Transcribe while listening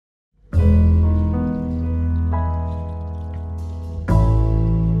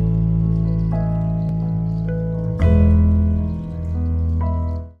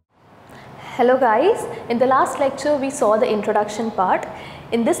Hello guys, in the last lecture we saw the introduction part.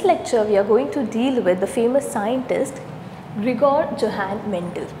 In this lecture we are going to deal with the famous scientist Gregor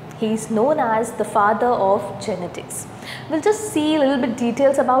Mendel. He is known as the father of genetics. We'll just see a little bit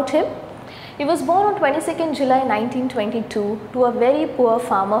details about him. He was born on 22nd July 1922 to a very poor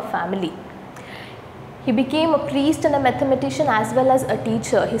farmer family. He became a priest and a mathematician as well as a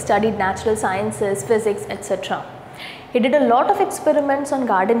teacher. He studied natural sciences, physics, etc. He did a lot of experiments on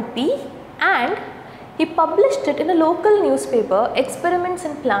garden pea and he published it in a local newspaper, Experiments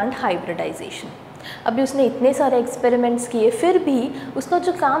in Plant Hybridization. अभी उसने इतने सारे experiments किए फिर भी उसका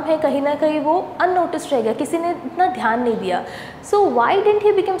जो काम है कहीं ना कहीं वो अननोटिस्ड रह गया, किसी ने इतना ध्यान नहीं दिया. So why didn't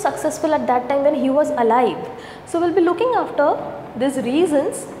he become successful at that time when he was alive? So will be looking after this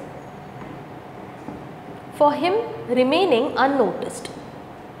reasons for him remaining unnoticed.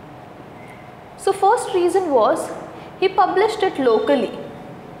 So first reason was he published it locally.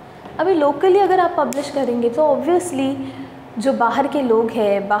 अभी locally अगर आप publish करेंगे तो obviously जो बाहर के लोग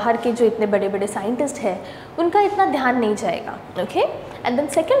हैं, बाहर के जो इतने बड़े बड़े साइंटिस्ट हैं, उनका इतना ध्यान नहीं जाएगा. Okay? And then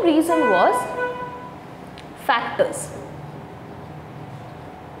second reason was factors.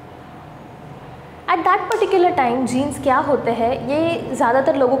 At that particular time genes क्या होते हैं ये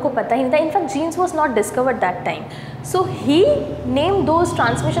ज़्यादातर लोगों को पता ही नहीं था. In fact genes was not discovered that time. So he named those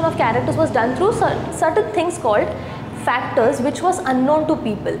transmission of characters was done through certain things called factors which was unknown to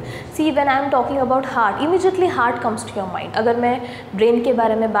people. See, when I am talking about heart, immediately heart comes to your mind. अगर मैं brain के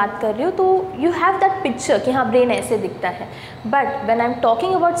बारे में बात कर रही हूँ तो you have that picture कि हाँ brain ऐसे दिखता है. But when I am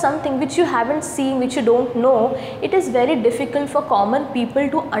talking about something which you haven't seen, which you don't know, it is very difficult for common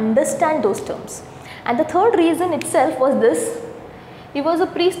people to understand those terms. And the third reason itself was this: he was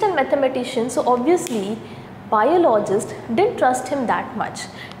a priest and mathematician, so obviously biologists didn't trust him that much.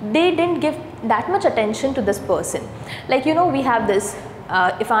 They didn't give that much attention to this person. Like, you know, we have this,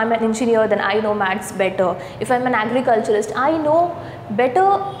 if I'm an engineer then I know maths better. If I'm an agriculturist, I know better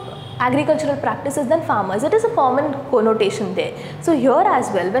agricultural practices than farmers. It is a common connotation there. So here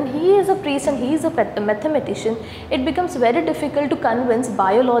as well, when he is a priest and he is a mathematician, it becomes very difficult to convince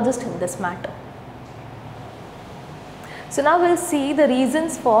biologists in this matter. So now we'll see the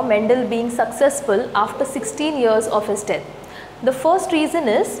reasons for Mendel being successful after 16 years of his death. The first reason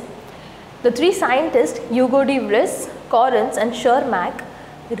is the three scientists Hugo de Vries, Correns and Schermack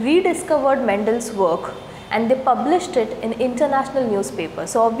rediscovered Mendel's work and they published it in international newspapers.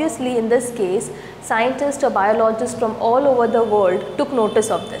 So obviously in this case scientists or biologists from all over the world took notice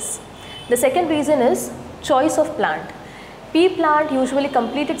of this. The second reason is choice of plant. Pea plant usually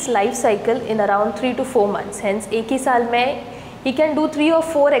complete its life cycle in around 3 to 4 months. Hence, एक ही साल में he can do 3 or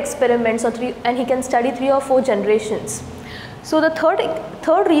 4 experiments and he can study 3 or 4 generations. So the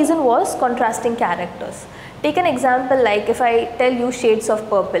third reason was contrasting characters. Take an example like if I tell you shades of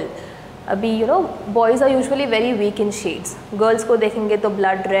purple. अभी you know boys are usually very weak in shades. Girls को देखेंगे तो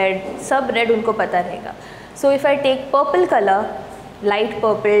blood red, सब red उनको पता रहेगा. So if I take purple color, light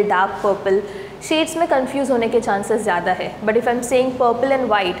purple, dark purple, shades में confuse होने के चांसेस ज़्यादा है. But if I am saying purple and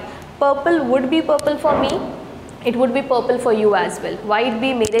white, purple would be purple for me, it would be purple for you as well. White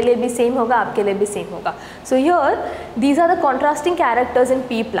भी मेरे लिए भी same होगा, आपके लिए भी सेम होगा. So here these are the contrasting characters in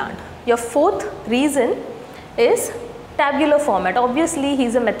P plant. Your fourth reason is tabular format. Obviously he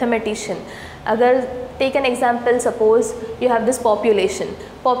is a mathematician. अगर take an example, suppose you have this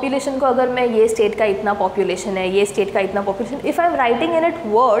population को अगर मैं ये state का इतना population है, ये state का इतना population, if I am writing in it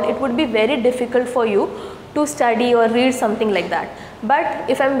word, it would be very difficult for you to study or read something like that.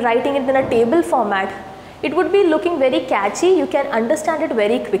 But if I am writing it in a table format, it would be looking very catchy, you can understand it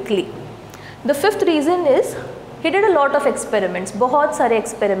very quickly. The fifth reason is he did a lot of experiments. बहुत सारे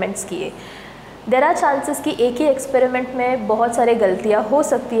experiments किए. There are chances कि एक ही experiment में बहुत सारे गलतियाँ हो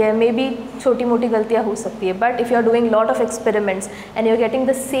सकती है, मे बी छोटी मोटी गलतियाँ हो सकती है. But if you are doing lot of experiments and you are getting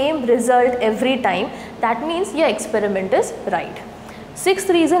the same result every time, that means your experiment is right.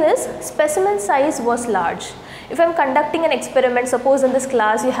 Sixth reason is specimen size was large. If I am conducting an experiment, suppose in this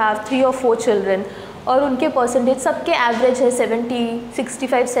class you have 3 or 4 children और उनके percentage सबके average है 70,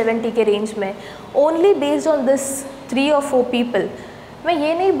 65, 70 के range में. Only based on this 3 or 4 people मैं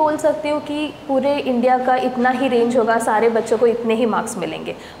ये नहीं बोल सकती हूँ कि पूरे इंडिया का इतना ही रेंज होगा, सारे बच्चों को इतने ही मार्क्स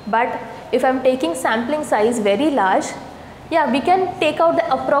मिलेंगे. But if I am taking sampling size very large, या we can take out the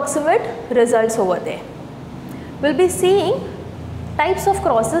approximate results over there. Will be seeing types of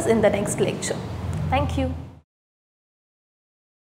crosses in the next lecture. Thank you.